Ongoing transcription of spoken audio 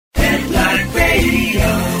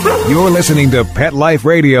You're listening to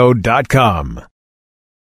PetLifeRadio.com.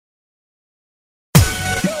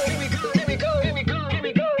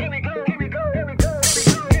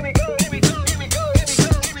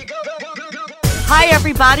 Hi,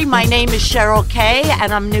 everybody. My name is Cheryl Kay,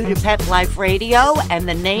 and I'm new to Pet Life Radio, and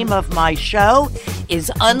the name of my show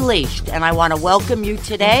is Unleashed, and I want to welcome you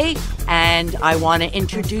today, and I want to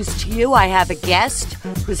introduce to you, I have a guest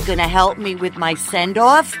who's going to help me with my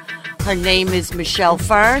send-off. Her name is Michelle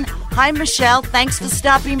Fern. Hi, Michelle. Thanks for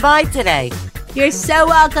stopping by today. You're so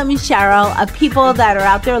welcome, Cheryl. Of people that are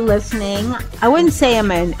out there listening, I wouldn't say I'm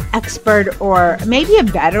an expert or maybe a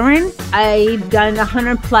veteran. I've done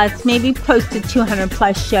 100 plus, maybe close to 200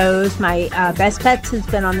 plus shows. My Best Pets has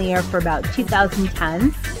been on the air for about 2010,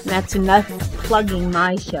 and that's enough plugging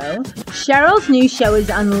my show. Cheryl's new show is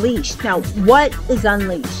Unleashed. Now, what is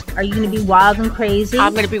Unleashed? Are you going to be wild and crazy?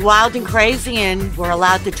 I'm going to be wild and crazy, and we're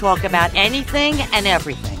allowed to talk about anything and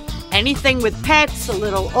everything. Anything with pets, a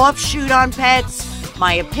little offshoot on pets,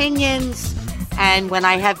 my opinions. And when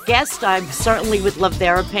I have guests, I certainly would love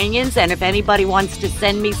their opinions. And if anybody wants to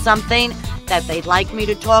send me something that they'd like me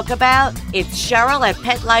to talk about, it's Cheryl at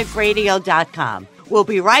PetLifeRadio.com. We'll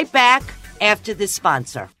be right back after this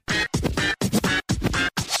sponsor.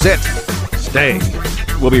 Sit. Stay.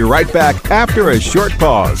 We'll be right back after a short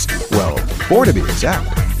pause. Well, 4 to be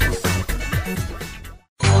exact.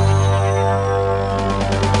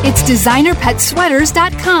 It's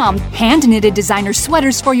DesignerPetSweaters.com. Hand-knitted designer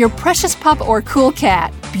sweaters for your precious pup or cool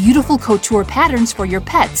cat. Beautiful couture patterns for your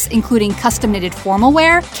pets, including custom-knitted formal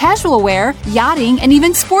wear, casual wear, yachting, and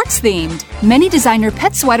even sports-themed. Many designer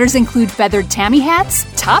pet sweaters include feathered tammy hats,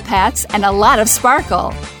 top hats, and a lot of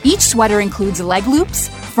sparkle. Each sweater includes leg loops,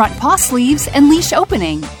 front paw sleeves, and leash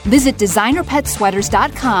opening. Visit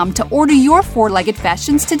DesignerPetSweaters.com to order your 4-legged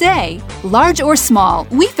fashions today. Large or small,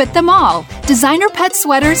 we fit them all.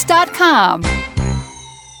 DesignerPetSweaters.com.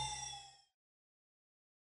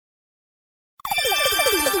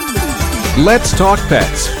 Let's talk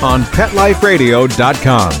pets on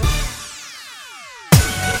PetLifeRadio.com.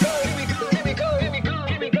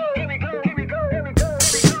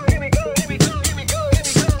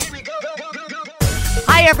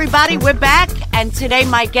 Hi, everybody. We're back, and today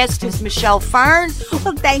my guest is Michelle Fern.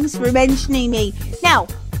 Well, thanks for mentioning me. Now,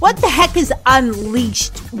 what the heck is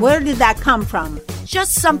Unleashed? Where did that come from?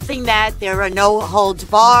 Just something that there are no holds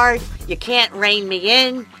barred. You can't rein me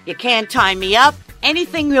in. You can't tie me up.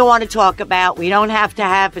 Anything you want to talk about. We don't have to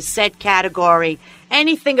have a set category.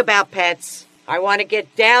 Anything about pets. I want to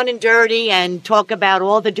get down and dirty and talk about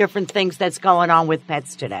all the different things that's going on with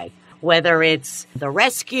pets today. Whether it's the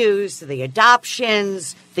rescues, the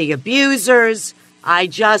adoptions, the abusers.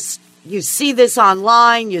 You see this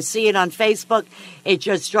online, you see it on Facebook. It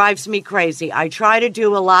just drives me crazy. I try to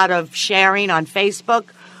do a lot of sharing on Facebook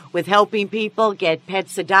with helping people get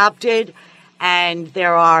pets adopted. And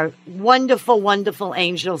there are wonderful, wonderful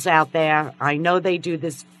angels out there. I know they do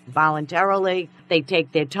this voluntarily. They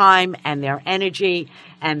take their time and their energy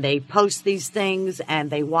and they post these things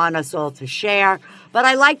and they want us all to share. But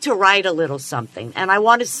I like to write a little something and I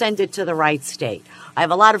want to send it to the right state. I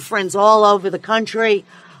have a lot of friends all over the country.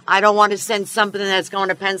 I don't want to send something that's going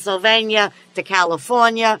to Pennsylvania, to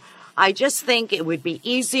California. I just think it would be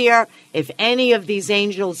easier if any of these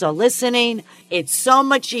angels are listening. It's so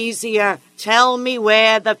much easier. Tell me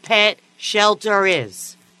where the pet shelter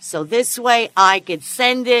is. So this way I could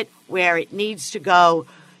send it where it needs to go.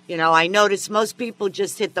 You know, I notice most people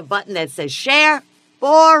just hit the button that says share.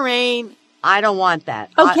 Boring. I don't want that.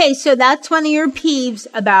 Okay, so that's one of your peeves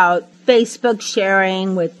about Facebook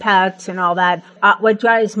sharing with pets and all that. What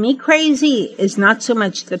drives me crazy is not so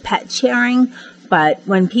much the pet sharing, but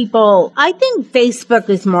when people, I think Facebook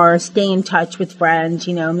is more stay in touch with friends,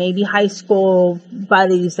 you know, maybe high school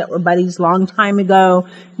buddies that were buddies long time ago,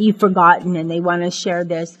 you've forgotten and they want to share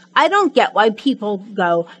this. I don't get why people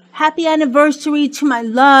go, happy anniversary to my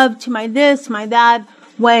love, to my this, my that,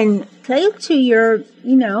 when say it to your,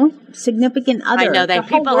 you know, significant other. I know that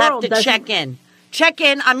people have to check in. Check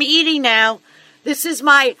in. I'm eating now. This is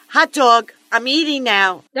my hot dog. I'm eating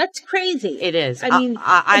now. That's crazy. It is. I mean,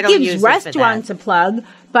 I don't it gives use restaurants a plug,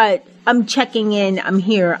 but I'm checking in. I'm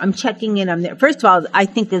here. I'm checking in. I'm there. First of all, I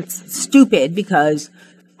think it's stupid because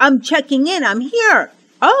I'm checking in. I'm here.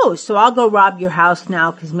 Oh, so I'll go rob your house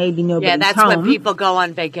now because maybe nobody's home. Yeah, that's when people go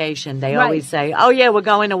on vacation. They always say, oh, yeah, we're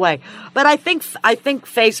going away. But I think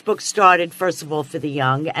Facebook started, first of all, for the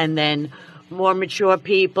young, and then more mature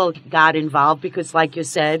people got involved because, like you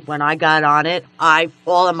said, when I got on it,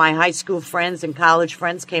 all of my high school friends and college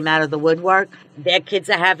friends came out of the woodwork. Their kids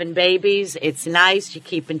are having babies. It's nice. You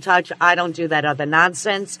keep in touch. I don't do that other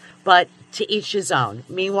nonsense. But to each his own.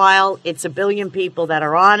 Meanwhile, it's 1 billion people that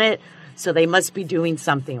are on it, so they must be doing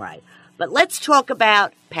something right. But let's talk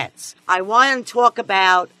about pets. I want to talk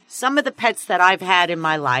about some of the pets that I've had in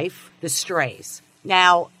my life, the strays.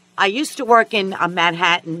 Now, I used to work in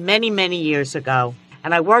Manhattan many, many years ago,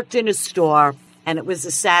 and I worked in a store, and it was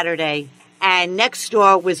a Saturday, and next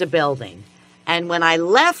door was a building. And when I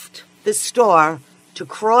left the store to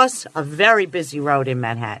cross a very busy road in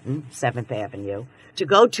Manhattan, 7th Avenue, to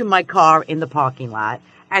go to my car in the parking lot,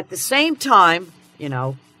 at the same time,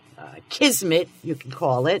 kismet, you can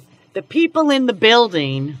call it, the people in the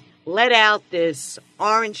building let out this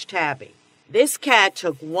orange tabby. This cat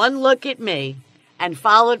took one look at me and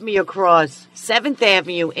followed me across 7th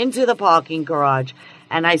Avenue into the parking garage.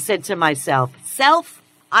 And I said to myself,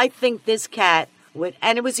 I think this cat would,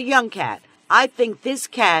 and it was a young cat, I think this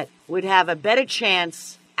cat would have a better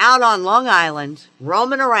chance out on Long Island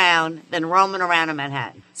roaming around than roaming around in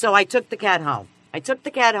Manhattan. So I took the cat home.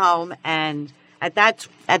 And at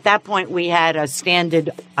that point we had a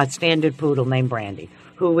standard poodle named Brandy,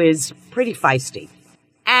 who is pretty feisty.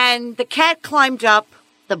 And the cat climbed up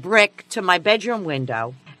the brick to my bedroom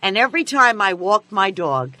window, and every time I walked my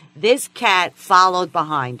dog, this cat followed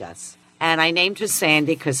behind us. And I named her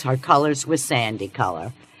Sandy because her colors were sandy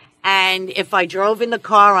color. And if I drove in the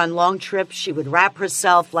car on long trips, she would wrap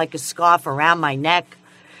herself like a scarf around my neck.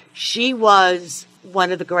 She was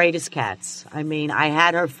one of the greatest cats. I mean, I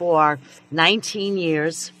had her for 19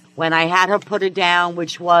 years. When I had her put her down,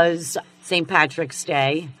 which was St. Patrick's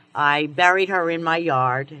Day, I buried her in my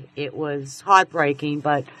yard. It was heartbreaking,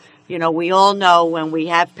 but, we all know when we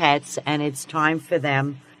have pets and it's time for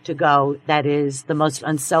them to go, that is the most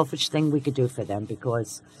unselfish thing we could do for them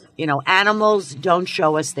because, animals don't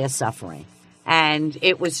show us their suffering. And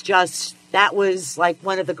that was like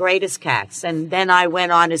one of the greatest cats. And then I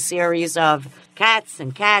went on a series of cats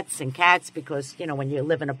and cats and cats because, when you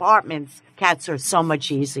live in apartments, cats are so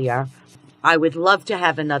much easier. I would love to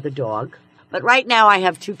have another dog. But right now I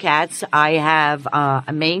have 2 cats. I have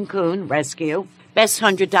a Maine Coon rescue. Best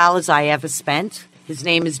 $100 I ever spent. His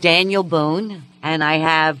name is Daniel Boone. And I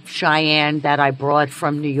have Cheyenne that I brought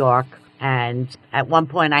from New York. And at one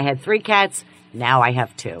point I had 3 cats. Now I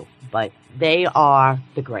have 2. But they are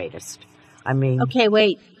the greatest. I mean... Okay,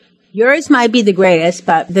 wait. Yours might be the greatest,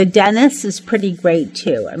 but the Dennis is pretty great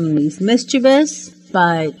too. I mean, he's mischievous,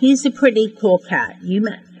 but he's a pretty cool cat. You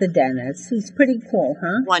met the Dennis. He's pretty cool,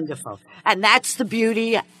 huh? Wonderful. And that's the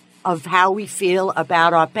beauty of how we feel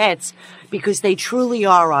about our pets, because they truly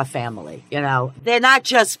are our family. They're not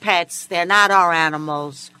just pets. They're not our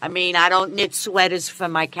animals. I mean, I don't knit sweaters for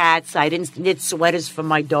my cats. I didn't knit sweaters for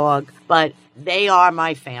my dog, but they are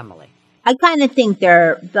my family. I kind of think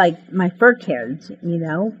they're like my fur kids,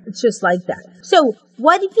 It's just like that. So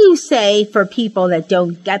what do you say for people that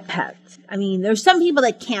don't get pets? I mean, there's some people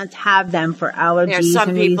that can't have them for allergies. There's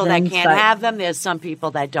some people reasons, that can't have them. There's some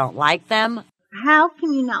people that don't like them. How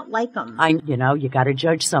can you not like them? You got to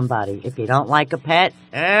judge somebody. If you don't like a pet,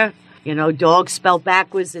 dog spelled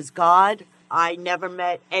backwards is God. I never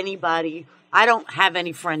met anybody. I don't have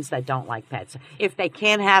any friends that don't like pets. If they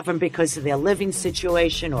can't have them because of their living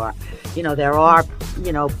situation or, there are,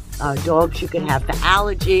 dogs you can have for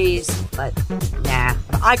allergies. But, nah,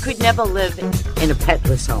 I could never live in a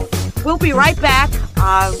petless home. We'll be right back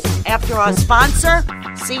after our sponsor.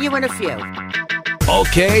 See you in a few.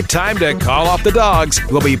 Okay, time to call off the dogs.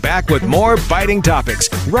 We'll be back with more biting topics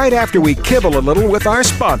right after we kibble a little with our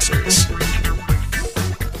sponsors.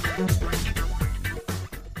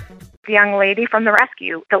 The young lady from the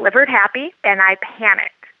rescue delivered Happy, and I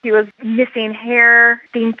panicked. He was missing hair,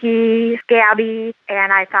 stinky, scabby,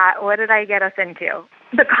 and I thought, what did I get us into?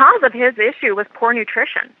 The cause of his issue was poor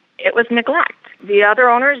nutrition. It was neglect. The other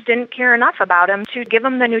owners didn't care enough about him to give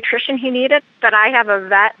him the nutrition he needed. But I have a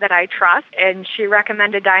vet that I trust, and she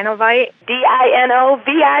recommended Dinovite.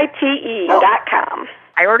 DINOVITE.com.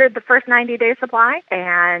 I ordered the first 90-day supply,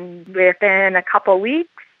 and within a couple weeks,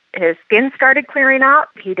 his skin started clearing up.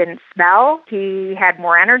 He didn't smell. He had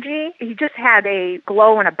more energy. He just had a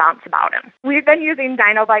glow and a bounce about him. We've been using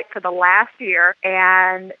Dinovite for the last year,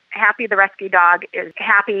 and Happy the rescue dog is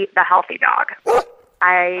Happy the healthy dog.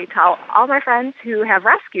 I tell all my friends who have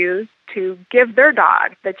rescues to give their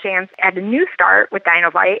dog the chance at a new start with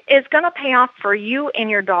Dinovite. It's going to pay off for you and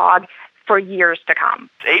your dog for years to come.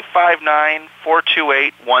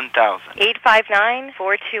 859-428-1000.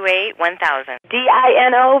 859-428-1000.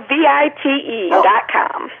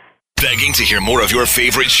 DINOVITE.com. Begging to hear more of your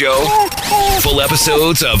favorite show? Full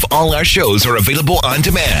episodes of all our shows are available on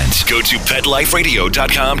demand. Go to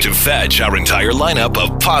PetLifeRadio.com to fetch our entire lineup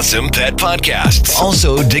of Possum Pet podcasts.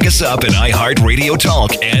 Also, dig us up in iHeartRadio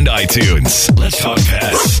Talk and iTunes. Let's Talk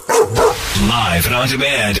Pets. Live and on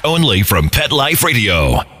demand only from Pet Life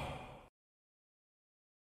Radio.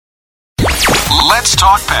 Let's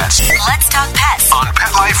Talk Pets Let's Talk Pets on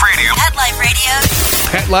Pet Life Radio. Pet Life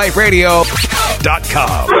Radio.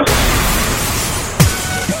 PetLifeRadio.com.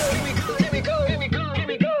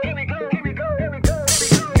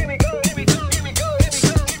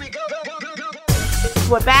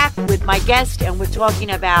 We're back with my guest, and we're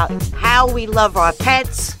talking about how we love our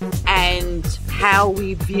pets and how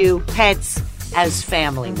we view pets as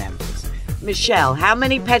family members. Michelle, how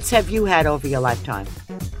many pets have you had over your lifetime?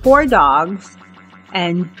 4 dogs,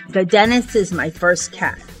 and the Dennis is my first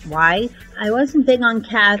cat. Why? I wasn't big on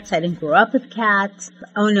cats. I didn't grow up with cats.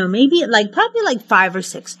 Oh no, maybe probably 5 or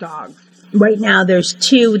 6 dogs. Right now there's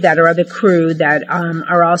 2 that are the crew that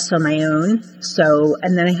are also my own. So,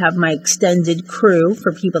 and then I have my extended crew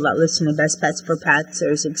for people that listen to Best Pets for Pets.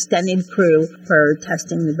 There's extended crew for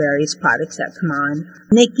testing the various products that come on.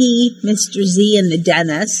 Nikki, Mr. Z, and the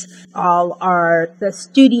Dennis all are the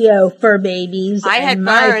studio fur babies. I had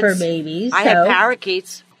my birds. fur babies. I had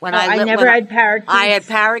parakeets. I never had parakeets. I had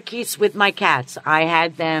parakeets with my cats. I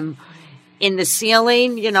had them in the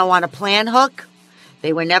ceiling, on a plant hook.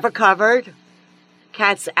 They were never covered.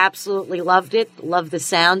 Cats absolutely loved it, loved the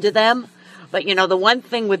sound of them. But, the one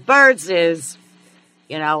thing with birds is,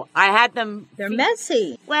 I had them. They're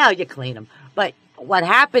messy. Well, you clean them. But what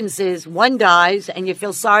happens is one dies and you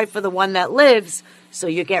feel sorry for the one that lives, so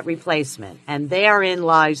you get replacement. And therein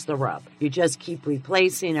lies the rub. You just keep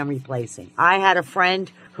replacing and replacing. I had a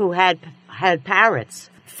friend who had parrots.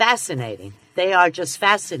 Fascinating. They are just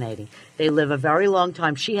fascinating. They live a very long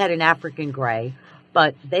time. She had an African gray,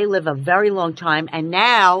 but they live a very long time. And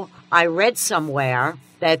now I read somewhere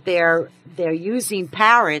that they're using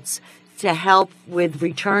parrots to help with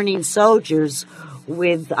returning soldiers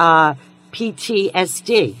with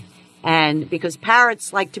PTSD. And because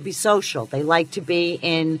parrots like to be social, they like to be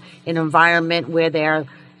in an environment where they're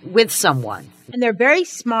with someone. And they're very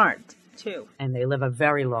smart, too. And they live a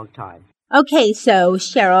very long time. Okay, so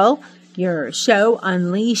Cheryl, your show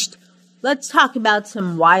Unleashed. Let's talk about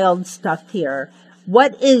some wild stuff here.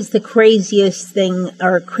 What is the craziest thing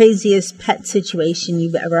or craziest pet situation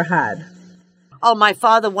you've ever had? Oh, my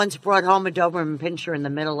father once brought home a Doberman Pinscher in the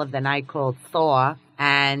middle of the night called Thor.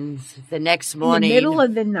 And the next morning... In the middle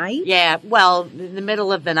of the night? Yeah, well, in the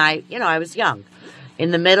middle of the night. I was young. In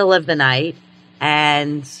the middle of the night.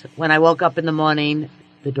 And when I woke up in the morning,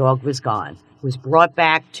 the dog was gone. It was brought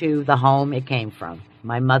back to the home it came from.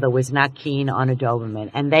 My mother was not keen on a Doberman.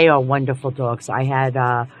 And they are wonderful dogs. I had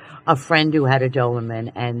a friend who had a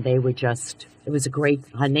Doberman, and they were just... It was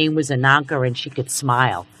her name was Ananka, and she could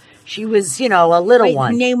smile. She was, a little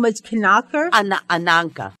one. Her name was Kanaka?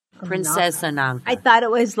 Ananka. Princess Ananka. I thought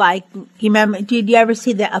it was did you ever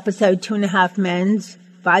see the episode 2.5 Men's?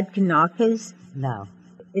 Vodkanakas? No.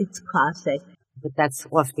 It's classic. But that's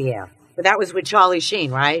off the air. But that was with Charlie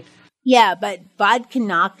Sheen, right? Yeah, but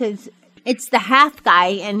Vodkanakas, it's the half guy,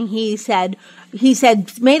 and he said,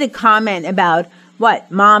 made a comment about,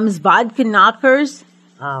 Mom's Vodka-knockers?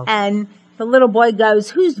 Oh. And the little boy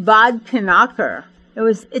goes, who's Vodka-knocker?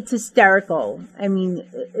 It's hysterical. I mean,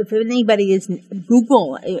 if anybody is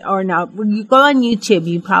Google or not, when you go on YouTube,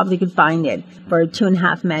 you probably could find it for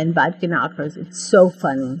 2.5 Men Vodka-knockers. It's so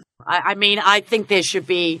funny. I think there should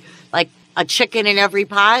be like a chicken in every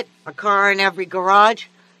pot, a car in every garage.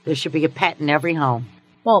 There should be a pet in every home.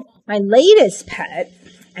 Well, my latest pet,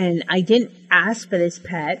 and I didn't ask for this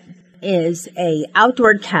pet, is a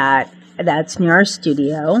outdoor cat that's near our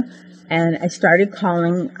studio. And I started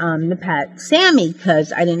calling the pet Sammy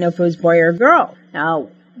because I didn't know if it was boy or girl. Now,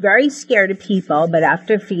 very scared of people, but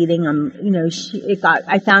after feeding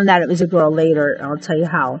I found out it was a girl later, and I'll tell you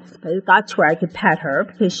how. But it got to where I could pet her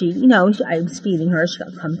because I was feeding her, she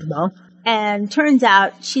got comfortable. And turns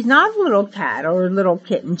out she's not a little cat or a little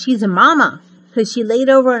kitten, she's a mama. Because she laid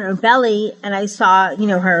over on her belly, and I saw,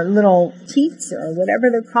 her little teats, or whatever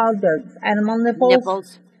they're called, their animal nipples.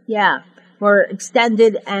 Nipples? Yeah, were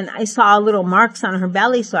extended, and I saw little marks on her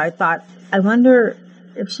belly, so I thought, I wonder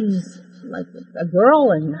if she's like a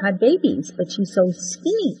girl and had babies, but she's so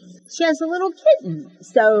skinny. She has a little kitten,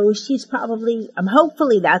 so she's probably,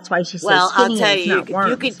 hopefully that's why she's so skinny. Well, I'll tell you,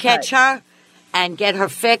 you could catch her and get her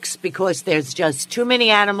fixed because there's just too many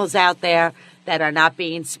animals out there that are not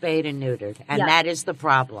being spayed and neutered, and that is the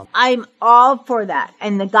problem. I'm all for that.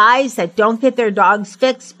 And the guys that don't get their dogs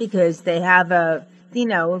fixed because they have a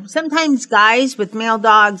sometimes guys with male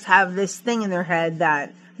dogs have this thing in their head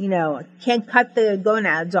that, can't cut the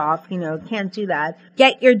gonads off, can't do that.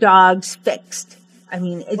 Get your dogs fixed. I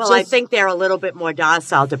mean, I think they're a little bit more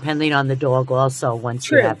docile depending on the dog also once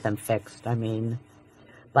you have them fixed. I mean,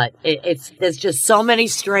 but there's just so many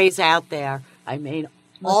strays out there. I mean,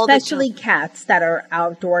 especially cats that are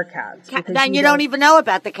outdoor cats. Then you don't even know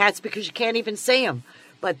about the cats because you can't even see them.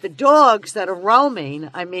 But the dogs that are roaming,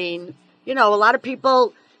 I mean, a lot of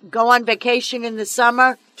people go on vacation in the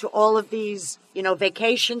summer to all of these,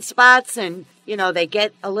 vacation spots and, they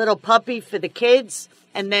get a little puppy for the kids.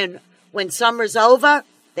 And then when summer's over,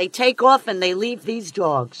 they take off and they leave these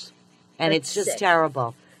dogs. And it's just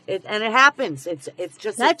terrible. It happens. It's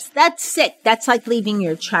just... That's sick. That's like leaving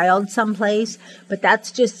your child someplace. But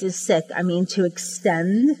that's just as sick. I mean, to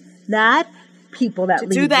extend that, people that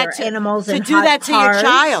leave their animals in hot cars. To do that to your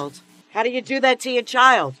child. How do you do that to your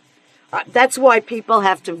child? That's why people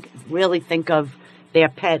have to really think of their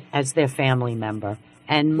pet as their family member.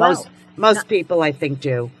 And most people, I think,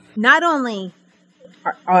 do. Not only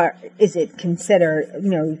is it considered,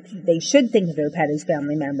 they should think of their pet as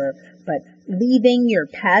family member, but leaving your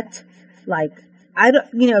pet,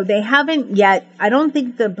 they haven't yet, I don't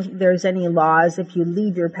think there's any laws if you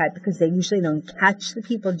leave your pet because they usually don't catch the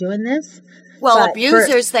people doing this. Well,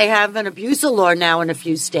 abusers, they have an abuser law now in a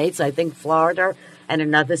few states, I think Florida and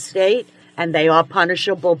another state. And they are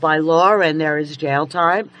punishable by law, and there is jail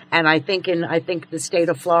time. And I think the state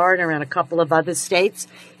of Florida and a couple of other states,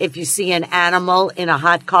 if you see an animal in a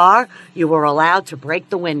hot car, you are allowed to break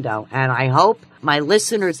the window. And I hope my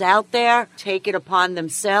listeners out there take it upon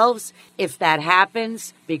themselves if that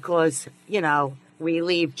happens, because, we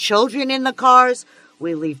leave children in the cars,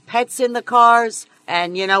 we leave pets in the cars.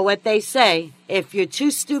 And you know what they say, if you're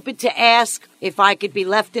too stupid to ask if I could be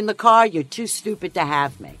left in the car, you're too stupid to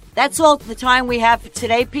have me. That's all the time we have for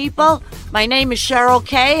today, people. My name is Cheryl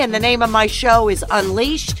Kay, and the name of my show is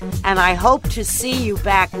Unleashed. And I hope to see you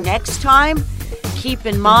back next time. Keep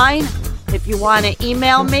in mind, if you want to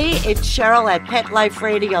email me, it's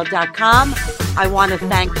Cheryl@PetLifeRadio.com. I want to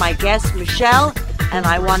thank my guest, Michelle, and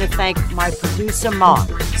I want to thank my producer, Mark.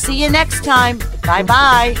 See you next time.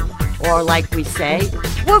 Bye-bye. Or like we say,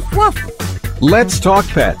 woof, woof. Let's Talk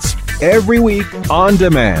Pets, every week on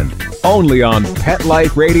demand, only on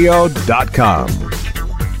PetLifeRadio.com.